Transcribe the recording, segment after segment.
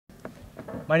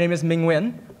My name is Minh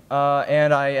Nguyen,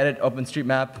 and I edit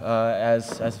OpenStreetMap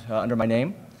under my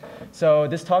name. So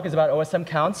this talk is about OSM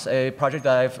Counts, a project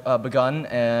that I've begun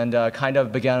and kind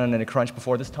of began in a crunch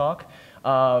before this talk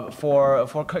for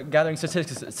gathering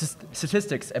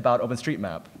statistics about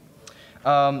OpenStreetMap.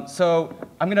 So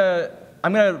I'm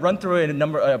gonna run through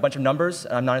a bunch of numbers.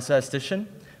 I'm not a statistician.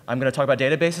 I'm going to talk about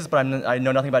databases, but I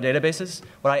know nothing about databases.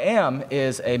 What I am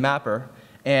is a mapper,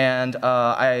 and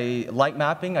I like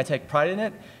mapping. I take pride in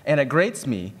it, and it grates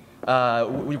me.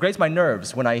 It grates my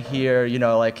nerves when I hear,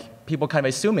 like people kind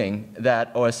of assuming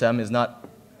that OSM is not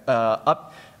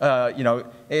up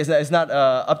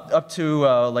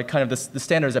to like kind of the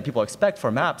standards that people expect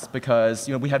for maps, because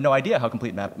we have no idea how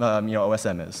complete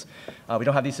OSM is. We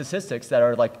don't have these statistics that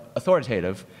are like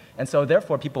authoritative, and so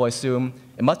therefore people assume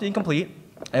it must be incomplete.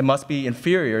 It must be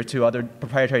inferior to other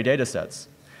proprietary data sets,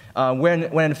 when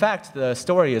in fact the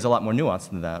story is a lot more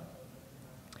nuanced than that.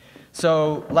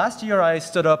 So last year I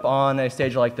stood up on a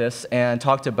stage like this and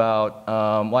talked about,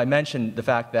 I mentioned the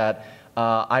fact that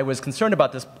I was concerned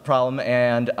about this problem,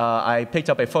 and I picked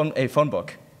up a phone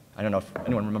book. I don't know if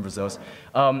anyone remembers those.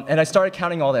 And I started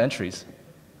counting all the entries.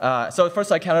 So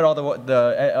first I counted all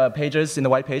the pages in the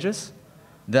white pages.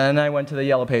 Then I went to the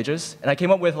yellow pages, and I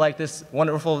came up with like this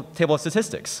wonderful table of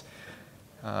statistics.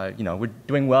 We're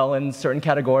doing well in certain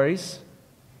categories,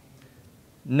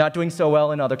 not doing so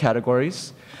well in other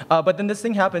categories. But then this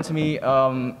thing happened to me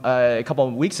a couple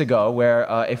of weeks ago, where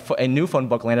a new phone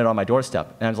book landed on my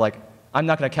doorstep, and I was like, I'm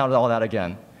not going to count all that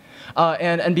again.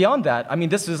 And beyond that, I mean,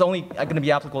 this is only going to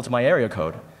be applicable to my area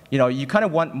code. You kind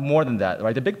of want more than that,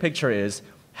 right? The big picture is,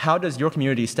 how does your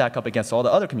community stack up against all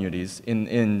the other communities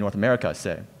in North America,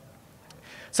 say?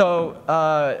 So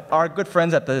our good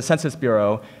friends at the Census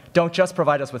Bureau don't just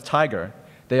provide us with Tiger.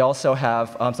 They also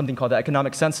have something called the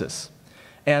economic census.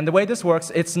 And the way this works,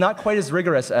 it's not quite as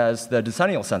rigorous as the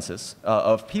decennial census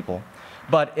of people,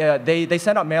 but they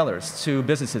send out mailers to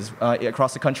businesses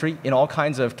across the country in all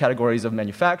kinds of categories of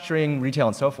manufacturing, retail,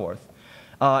 and so forth.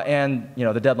 And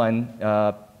the deadline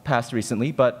passed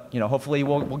recently, but hopefully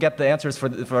we'll get the answers for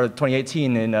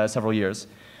 2018 in several years.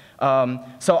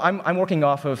 So I'm working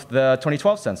off of the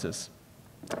 2012 census.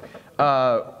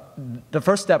 The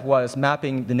first step was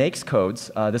mapping the NAICS codes.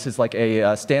 This is like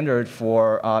a standard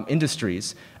for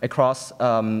industries across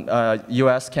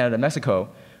US, Canada, Mexico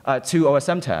to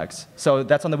OSM tags. So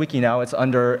that's on the wiki now. It's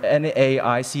under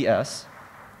NAICS.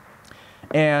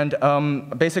 And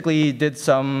basically did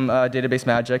some database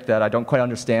magic that I don't quite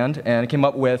understand, and came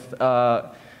up with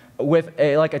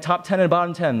a top 10 and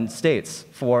bottom 10 states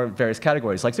for various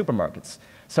categories, like supermarkets.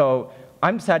 So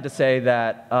I'm sad to say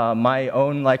that my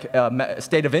own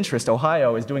state of interest,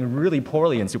 Ohio, is doing really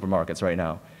poorly in supermarkets right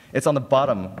now. It's on the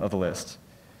bottom of the list,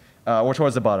 or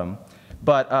towards the bottom.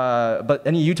 But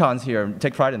any Utahns here,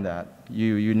 take pride in that.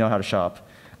 You know how to shop.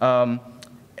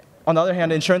 On the other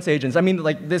hand, insurance agents, I mean,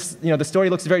 like this, the story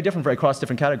looks very different across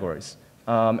different categories.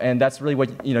 And that's really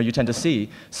what you tend to see.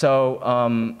 So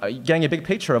getting a big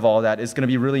picture of all that is going to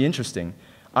be really interesting.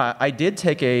 I did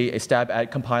take a stab at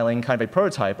compiling kind of a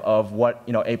prototype of what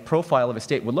a profile of a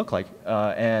state would look like,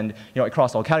 and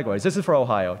across all categories. This is for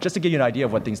Ohio, just to give you an idea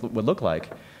of what things would look like.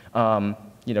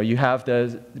 You have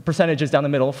the percentages down the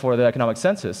middle for the economic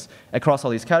census across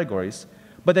all these categories,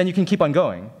 but then you can keep on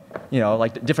going.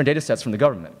 Like different data sets from the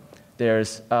government.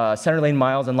 There's center lane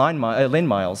miles and lane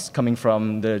miles coming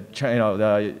from the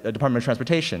Department of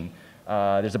Transportation.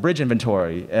 There's a bridge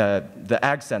inventory, the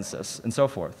ag census, and so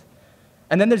forth.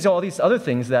 And then there's all these other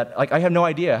things that I have no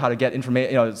idea how to get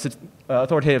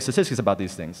authoritative statistics about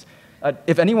these things.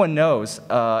 If anyone knows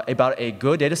about a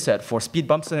good data set for speed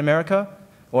bumps in America,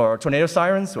 or tornado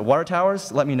sirens, or water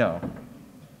towers, let me know.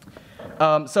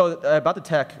 So about the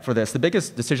tech for this, the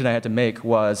biggest decision I had to make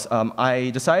was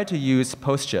I decided to use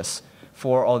PostGIS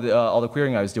for all the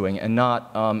querying I was doing, and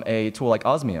not a tool like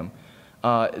Osmium.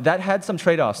 That had some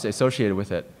trade-offs associated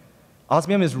with it.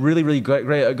 Osmium is really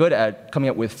good at coming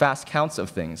up with fast counts of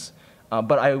things,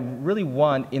 but I really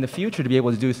want in the future to be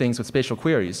able to do things with spatial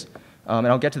queries, and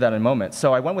I'll get to that in a moment.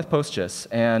 So I went with PostGIS,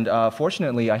 and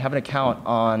fortunately I have an account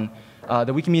on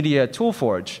the Wikimedia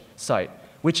ToolForge site,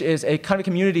 which is a kind of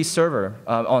community server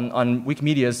on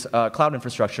Wikimedia's cloud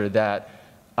infrastructure that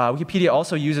Wikipedia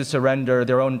also uses to render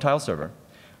their own tile server.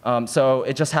 So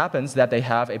it just happens that they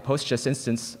have a PostGIS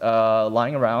instance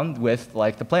lying around with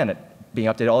the planet being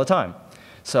updated all the time.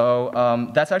 So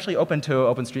that's actually open to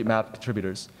OpenStreetMap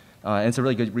contributors, and it's a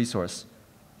really good resource.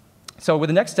 So with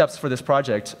the next steps for this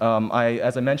project,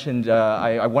 as I mentioned,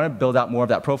 I want to build out more of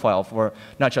that profile for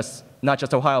not just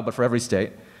Ohio, but for every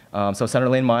state. So center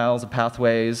lane miles,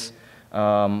 pathways,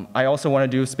 I also want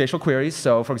to do spatial queries.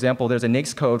 So, for example, there's a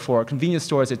NAICS code for convenience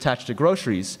stores attached to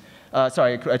groceries,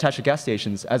 attached to gas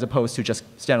stations, as opposed to just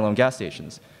standalone gas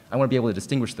stations. I want to be able to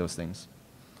distinguish those things.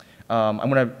 I'm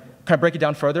going to kind of break it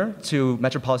down further to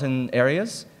metropolitan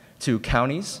areas, to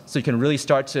counties, so you can really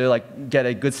start to get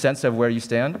a good sense of where you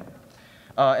stand.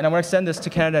 And I'm going to extend this to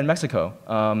Canada and Mexico.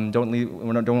 Don't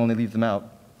only leave them out.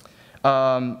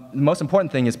 The most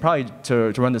important thing is probably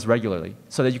to run this regularly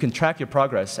so that you can track your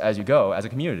progress as you go as a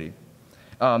community.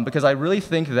 Because I really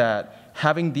think that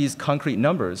having these concrete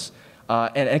numbers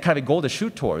and kind of a goal to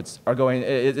shoot towards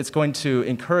it's going to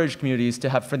encourage communities to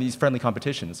have these friendly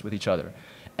competitions with each other.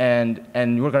 And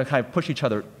we're going to kind of push each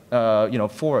other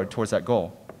forward towards that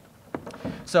goal.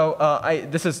 So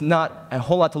this is not a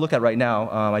whole lot to look at right now.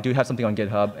 I do have something on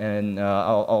GitHub, and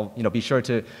I'll be sure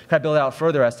to kind of build it out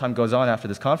further as time goes on after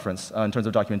this conference in terms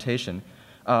of documentation.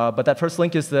 But that first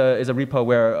link is a repo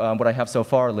where what I have so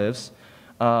far lives.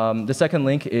 The second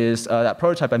link is that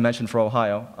prototype I mentioned for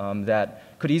Ohio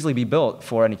that could easily be built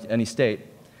for any state.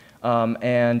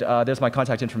 And there's my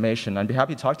contact information. I'd be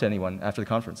happy to talk to anyone after the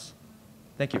conference.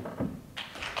 Thank you.